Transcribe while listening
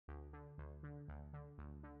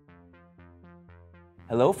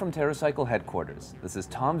Hello from TerraCycle headquarters. This is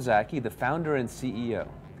Tom Zaki, the founder and CEO.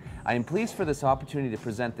 I am pleased for this opportunity to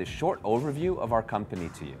present this short overview of our company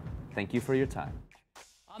to you. Thank you for your time.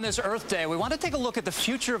 On this Earth Day, we want to take a look at the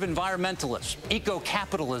future of environmentalism,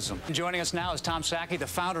 eco-capitalism. Joining us now is Tom Zaki, the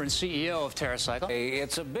founder and CEO of TerraCycle.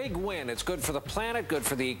 It's a big win. It's good for the planet, good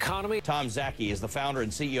for the economy. Tom Zaki is the founder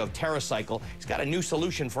and CEO of TerraCycle. He's got a new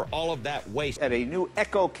solution for all of that waste. At a new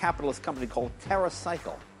eco-capitalist company called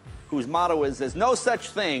TerraCycle, whose motto is, there's no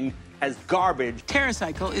such thing as garbage.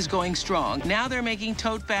 TerraCycle is going strong. Now they're making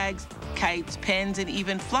tote bags, kites, pens, and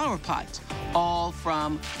even flower pots, all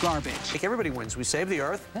from garbage. Everybody wins. We save the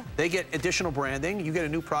earth. Yeah. They get additional branding. You get a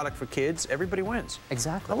new product for kids. Everybody wins.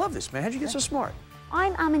 Exactly. I love this, man. How'd you get so smart?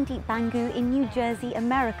 I'm Amandeep Bangu in New Jersey,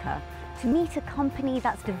 America, to meet a company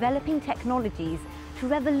that's developing technologies to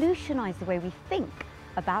revolutionize the way we think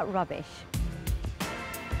about rubbish.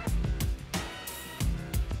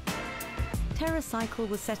 TerraCycle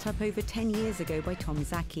was set up over 10 years ago by Tom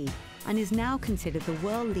Zaki and is now considered the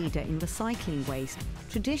world leader in recycling waste,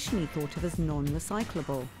 traditionally thought of as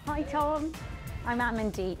non-recyclable. Hi Tom, I'm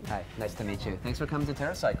Amandeep. Hi, nice to meet you. Thanks for coming to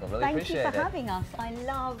TerraCycle. Really appreciate it. Thank you for having us. I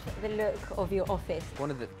love the look of your office.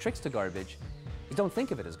 One of the tricks to garbage is don't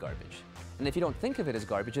think of it as garbage. And if you don't think of it as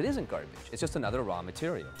garbage, it isn't garbage. It's just another raw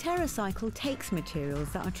material. TerraCycle takes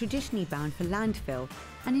materials that are traditionally bound for landfill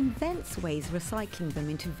and invents ways of recycling them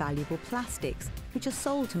into valuable plastics, which are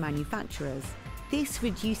sold to manufacturers. This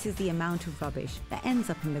reduces the amount of rubbish that ends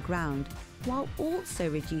up in the ground, while also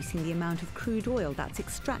reducing the amount of crude oil that's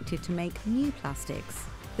extracted to make new plastics.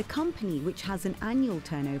 The company, which has an annual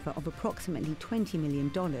turnover of approximately $20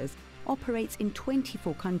 million, operates in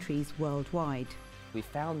 24 countries worldwide. We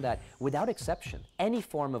found that, without exception, any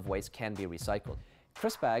form of waste can be recycled.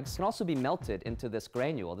 Crisp bags can also be melted into this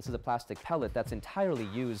granule. This is a plastic pellet that's entirely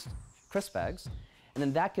used crisp bags, and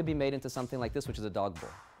then that could be made into something like this, which is a dog bowl.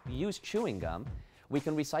 We use chewing gum, we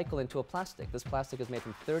can recycle into a plastic. This plastic is made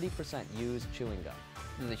from 30% used chewing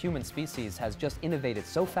gum. The human species has just innovated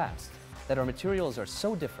so fast that our materials are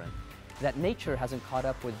so different that nature hasn't caught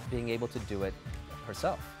up with being able to do it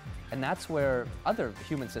herself. And that's where other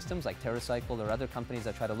human systems like TerraCycle or other companies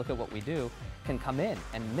that try to look at what we do can come in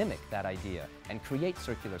and mimic that idea and create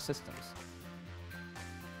circular systems.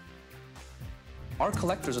 Our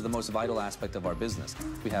collectors are the most vital aspect of our business.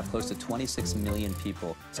 We have close to 26 million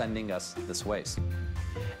people sending us this waste.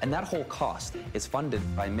 And that whole cost is funded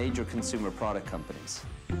by major consumer product companies,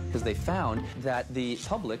 because they found that the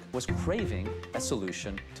public was craving a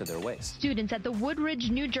solution to their waste. Students at the Woodridge,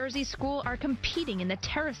 New Jersey school are competing in the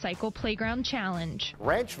TerraCycle Playground Challenge.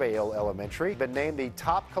 Ranchvale Elementary been named the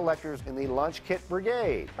top collectors in the lunch kit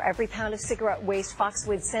brigade. For every pound of cigarette waste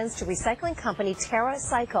Foxwoods sends to recycling company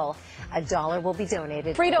TerraCycle, $1 will be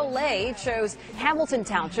donated. Frito-Lay chose Hamilton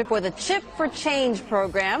Township for the Chip for Change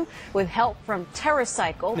program with help from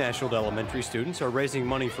TerraCycle. Nashville elementary students are raising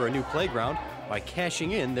money for a new playground by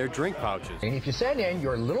cashing in their drink pouches. And if you send in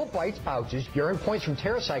your Little Bites pouches, you earn points from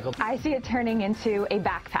TerraCycle. I see it turning into a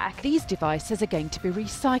backpack. These devices are going to be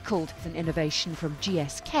recycled. It's an innovation from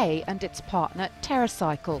GSK and its partner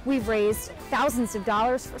TerraCycle. We've raised thousands of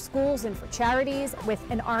dollars for schools and for charities with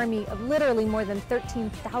an army of literally more than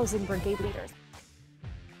 13,000 brigade leaders.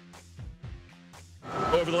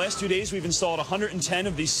 Over the last 2 days, we've installed 110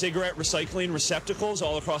 of these cigarette recycling receptacles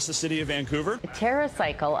all across the city of Vancouver.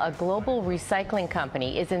 TerraCycle, a global recycling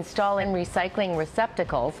company, is installing recycling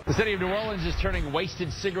receptacles. The city of New Orleans is turning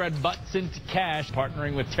wasted cigarette butts into cash,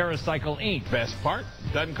 partnering with TerraCycle Inc. Best part,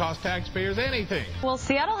 doesn't cost taxpayers anything. Well,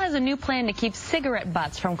 Seattle has a new plan to keep cigarette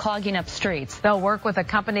butts from clogging up streets. They'll work with a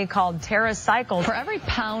company called TerraCycle. For every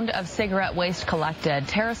pound of cigarette waste collected,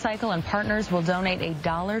 TerraCycle and partners will donate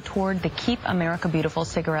 $1 toward the Keep America Beautiful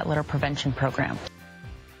cigarette litter prevention program.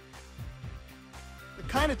 The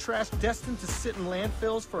kind of trash destined to sit in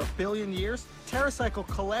landfills for 1 billion years, TerraCycle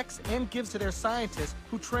collects and gives to their scientists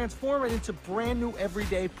who transform it into brand new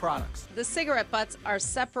everyday products. The cigarette butts are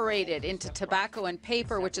separated into tobacco and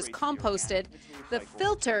paper, which is composted. The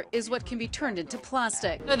filter is what can be turned into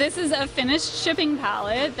plastic. So this is a finished shipping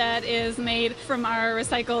pallet that is made from our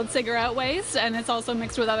recycled cigarette waste, and it's also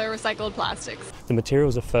mixed with other recycled plastics. The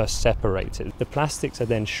materials are first separated. The plastics are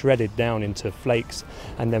then shredded down into flakes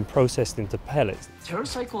and then processed into pellets.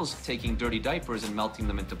 TerraCycle's taking dirty diapers and melting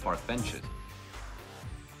them into park benches.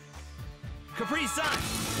 Capri Sun,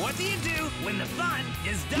 what do you do when the fun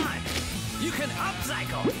is done? You can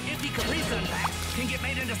upcycle. Empty Capri Sun packs can get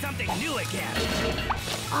made into something new again.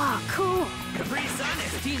 Ah, cool. Capri Sun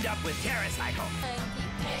has teamed up with TerraCycle.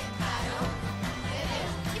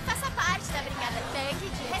 E faça parte da Brigada Tanque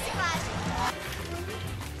de Reciclagem.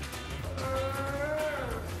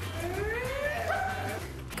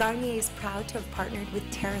 Garnier is proud to have partnered with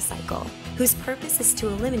TerraCycle, whose purpose is to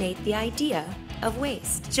eliminate the idea of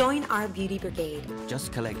waste. Join our beauty brigade.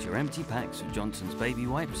 Just collect your empty packs of Johnson's baby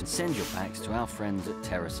wipes and send your packs to our friends at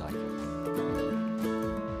TerraCycle.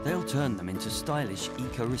 They'll turn them into stylish,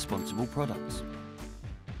 eco-responsible products.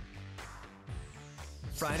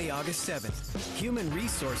 Friday, August 7th, Human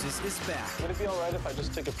Resources is back. Would it be all right if I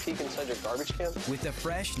just took a peek inside your garbage can? With a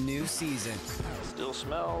fresh new season. Still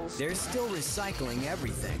smells. They're still recycling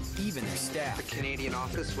everything, even their staff. The Canadian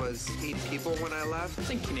office was 8 people when I left. I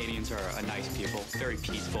think Canadians are a nice people, very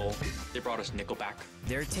peaceful. They brought us Nickelback.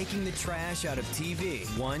 They're taking the trash out of TV,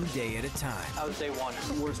 one day at a time. How's day one?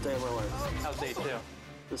 The worst day of my life. How's day two?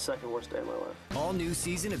 The second worst day of my life. All new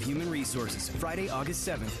season of Human Resources, Friday, August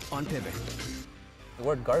 7th on Pivot. The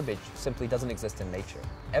word garbage simply doesn't exist in nature.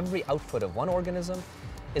 Every output of one organism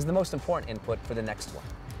is the most important input for the next one.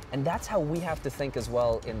 And that's how we have to think as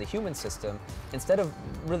well in the human system, instead of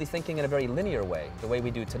really thinking in a very linear way, the way we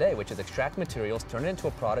do today, which is extract materials, turn it into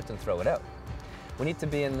a product, and throw it out. We need to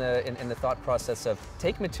be in the thought process of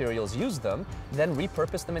take materials, use them, then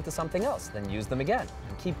repurpose them into something else, then use them again,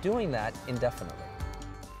 and keep doing that indefinitely.